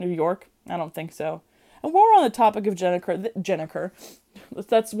upstate New York? I don't think so. And while we're on the topic of Jennifer,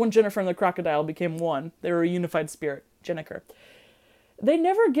 that's when Jennifer and the crocodile became one. They were a unified spirit, Jennifer. They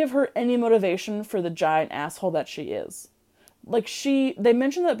never give her any motivation for the giant asshole that she is. Like, they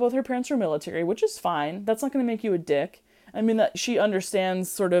mention that both her parents were military, which is fine. That's not going to make you a dick. I mean, that she understands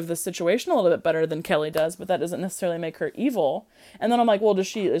sort of the situation a little bit better than Kelly does, but that doesn't necessarily make her evil. And then I'm like, well,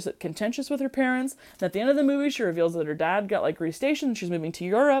 is it contentious with her parents? And at the end of the movie, she reveals that her dad got, like, restationed, she's moving to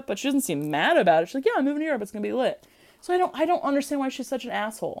Europe, but she doesn't seem mad about it. She's like, yeah, I'm moving to Europe, it's gonna be lit. So I don't understand why she's such an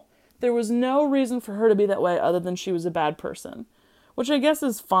asshole. There was no reason for her to be that way other than she was a bad person. Which I guess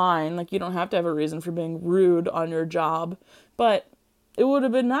is fine, like, you don't have to have a reason for being rude on your job, but it would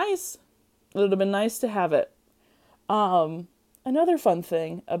have been nice. It would have been nice to have it. Another fun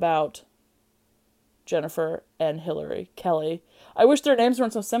thing about Jennifer and Kelly, I wish their names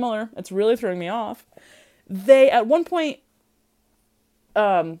weren't so similar. It's really throwing me off. At one point,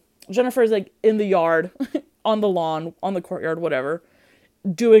 Jennifer is, like, in the yard, on the lawn, on the courtyard, whatever,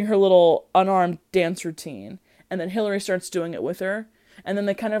 doing her little unarmed dance routine. And then Hillary starts doing it with her. And then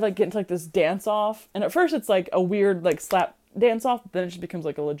they kind of, like, get into, like, this dance-off. And at first it's, like, a weird, like, slap dance-off. But then it just becomes,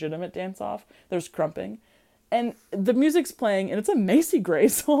 like, a legitimate dance-off. There's crumping. And the music's playing, and it's a Macy Gray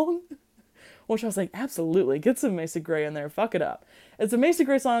song. Which I was like, absolutely, get some Macy Gray in there, fuck it up. It's a Macy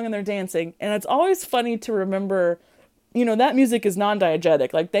Gray song, and they're dancing. And it's always funny to remember, that music is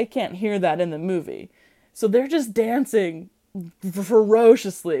non-diegetic. Like, they can't hear that in the movie. So they're just dancing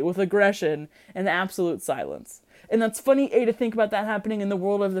ferociously with aggression and absolute silence. And that's funny, to think about that happening in the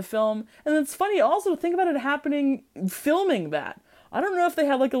world of the film. And it's funny also to think about it happening, filming that. I don't know if they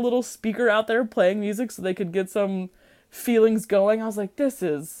had, like, a little speaker out there playing music so they could get some feelings going. I was like, this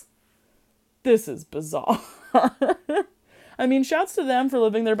is bizarre. I mean, shouts to them for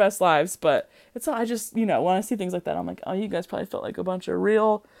living their best lives, but it's all, I just, when I see things like that, I'm like, oh, you guys probably felt like a bunch of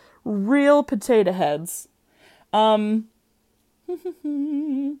real potato heads. Oh,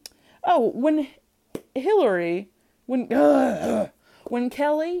 when Hillary, when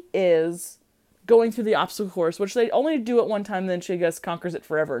Kelly is going through the obstacle course, which they only do it one time, then she, I guess, conquers it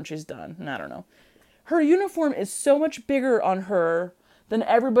forever and she's done. And I don't know. Her uniform is so much bigger on her than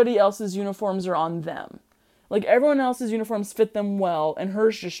everybody else's uniforms are on them. Like, everyone else's uniforms fit them well, and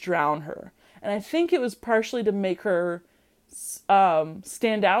hers just drown her. And I think it was partially to make her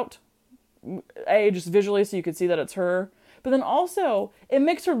stand out, just visually, so you could see that it's her. But then also, it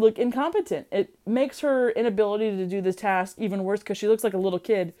makes her look incompetent. It makes her inability to do this task even worse, because she looks like a little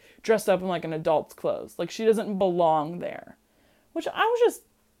kid dressed up in like an adult's clothes. Like, she doesn't belong there. Which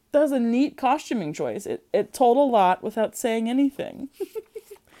that was a neat costuming choice. It told a lot without saying anything.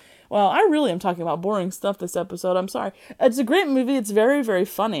 Well, I really am talking about boring stuff this episode. I'm sorry. It's a great movie. It's very, very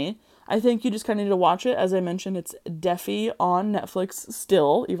funny. I think you just kind of need to watch it. As I mentioned, it's Deafy on Netflix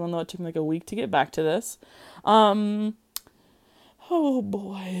still, even though it took me like a week to get back to this. Oh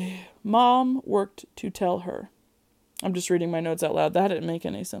boy. Mom worked to tell her. I'm just reading my notes out loud. That didn't make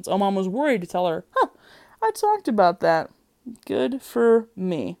any sense. Oh, Mom was worried to tell her. I talked about that. Good for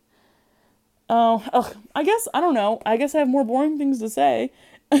me. Oh, I guess, I don't know. I guess I have more boring things to say.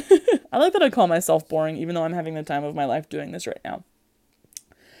 I like that I call myself boring, even though I'm having the time of my life doing this right now.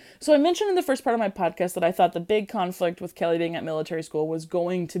 So I mentioned in the first part of my podcast that I thought the big conflict with Kelly being at military school was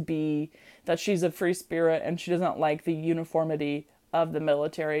going to be that she's a free spirit and she doesn't like the uniformity of the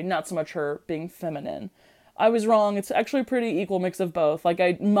military, not so much her being feminine. I was wrong. It's actually a pretty equal mix of both. Like,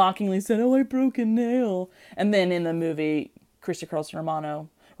 I mockingly said, oh, I broke a nail. And then in the movie, Christy Carlson Romano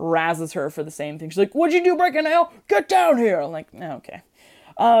razzes her for the same thing. She's like, what'd you do, break a nail? Get down here. I'm like, okay.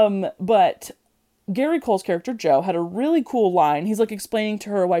 But Gary Cole's character, Joe, had a really cool line. He's like explaining to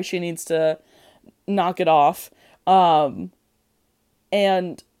her why she needs to knock it off. And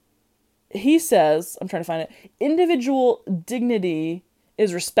he says, I'm trying to find it, individual dignity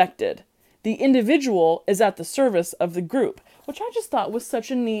is respected. The individual is at the service of the group, which I just thought was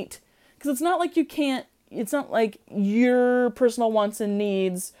such a neat, because it's not like it's not like your personal wants and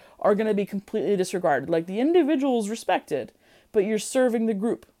needs are going to be completely disregarded. Like, the individual is respected, but you're serving the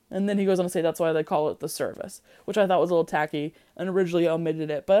group. And then he goes on to say that's why they call it the service, which I thought was a little tacky and originally omitted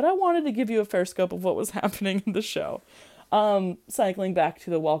it. But I wanted to give you a fair scope of what was happening in the show. Cycling back to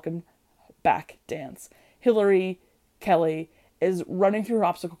the welcome back dance. Kelly is running through her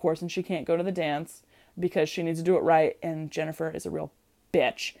obstacle course and she can't go to the dance because she needs to do it right. And Jennifer is a real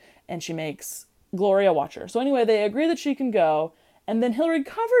bitch and she makes Gloria watch her. So anyway, they agree that she can go. And then Hillary,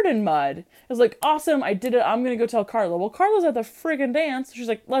 covered in mud, is like, awesome, I did it, I'm going to go tell Carla. Well, Carla's at the friggin' dance. She's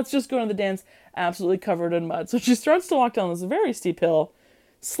like, let's just go to the dance, absolutely covered in mud. So she starts to walk down this very steep hill,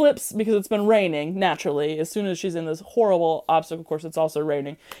 slips because it's been raining, naturally. As soon as she's in this horrible obstacle course, it's also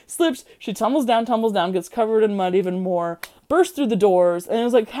raining. Slips, she tumbles down, gets covered in mud even more, bursts through the doors, and it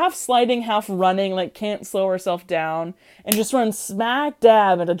was like half sliding, half running, like can't slow herself down, and just runs smack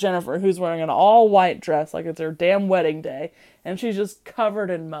dab into Jennifer, who's wearing an all-white dress like it's her damn wedding day, and she's just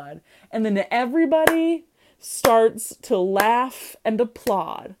covered in mud. And then everybody starts to laugh and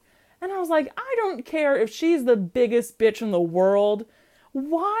applaud. And I was like, I don't care if she's the biggest bitch in the world.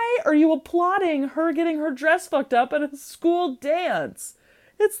 Why are you applauding her getting her dress fucked up at a school dance?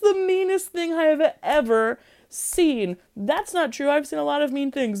 It's the meanest thing I have ever seen. That's not true. I've seen a lot of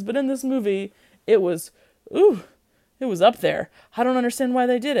mean things, but in this movie, it was up there. I don't understand why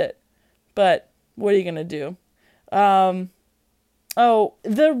they did it. But what are you gonna do? The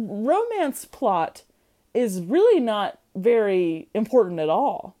romance plot is really not very important at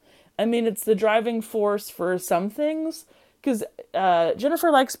all. I mean, it's the driving force for some things, because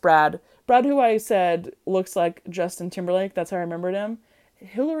Jennifer likes Brad. Brad, who I said looks like Justin Timberlake, that's how I remembered him.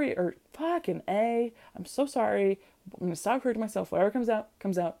 Hillary, or fucking A, I'm so sorry. I'm going to stop correcting myself. Whatever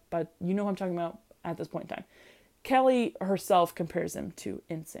comes out, but you know who I'm talking about at this point in time. Kelly herself compares him to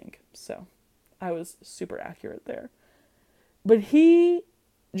NSYNC, so I was super accurate there. But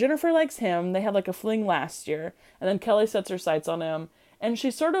Jennifer likes him. They had like a fling last year, and then Kelly sets her sights on him, and she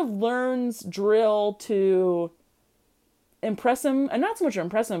sort of learns drill to impress him, and not so much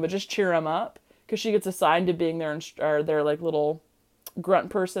impress him, but just cheer him up, because she gets assigned to being their like little grunt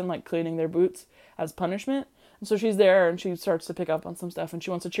person, like cleaning their boots as punishment. And so she's there, and she starts to pick up on some stuff, and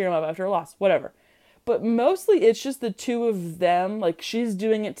she wants to cheer him up after a loss, whatever. But mostly it's just the two of them. Like, she's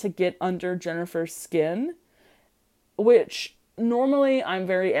doing it to get under Jennifer's skin, which normally I'm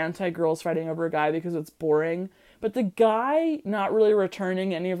very anti-girls fighting over a guy because it's boring. But the guy not really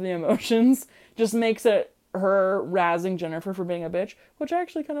returning any of the emotions just makes it her razzing Jennifer for being a bitch, which I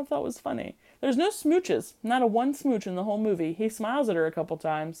actually kind of thought was funny. There's no smooches. Not a one smooch in the whole movie. He smiles at her a couple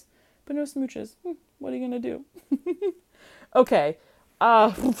times, but no smooches. What are you going to do? Okay.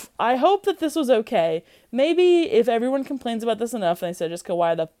 I hope that this was okay. Maybe if everyone complains about this enough and they say, Jessica,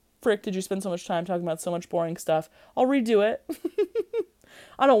 why the frick did you spend so much time talking about so much boring stuff? I'll redo it.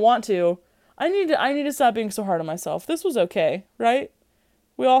 I don't want to. I need to stop being so hard on myself. This was okay, right?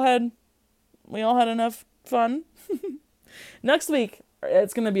 We all had enough fun. Next week,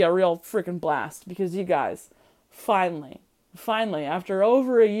 it's going to be a real freaking blast because you guys, finally, after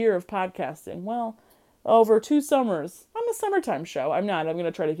over a year of podcasting, well, over 2 summers, I'm a summertime show. I'm not. I'm going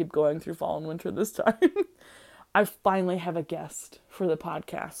to try to keep going through fall and winter this time. I finally have a guest for the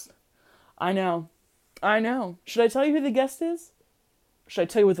podcast. I know. Should I tell you who the guest is? Should I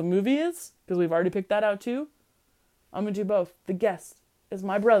tell you what the movie is? Because we've already picked that out too. I'm going to do both. The guest is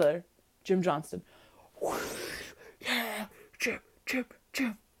my brother, Jim Johnston. Yeah,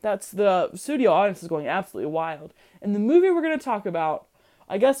 Jim. That's the studio audience is going absolutely wild. And the movie we're going to talk about,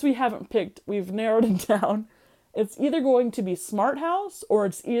 I guess we've narrowed it down. It's either going to be Smart House or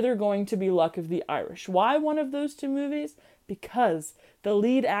it's either going to be Luck of the Irish. Why one of those 2 movies? Because the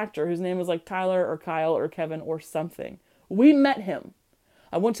lead actor, whose name is like Tyler or Kyle or Kevin or something, we met him.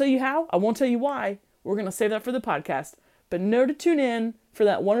 I won't tell you how. I won't tell you why. We're going to save that for the podcast. But know to tune in for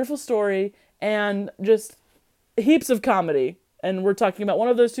that wonderful story and just heaps of comedy. And we're talking about one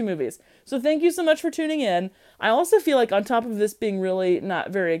of those 2 movies. So thank you so much for tuning in. I also feel like on top of this being really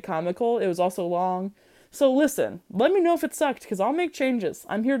not very comical, it was also long. So listen, let me know if it sucked because I'll make changes.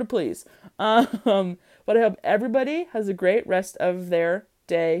 I'm here to please. But I hope everybody has a great rest of their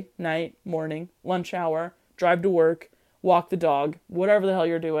day, night, morning, lunch hour, drive to work, walk the dog, whatever the hell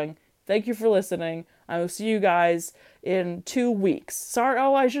you're doing. Thank you for listening. I will see you guys in 2 weeks. Sorry.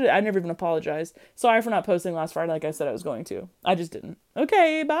 I never even apologized. Sorry for not posting last Friday like I said I was going to. I just didn't.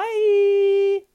 Okay, bye.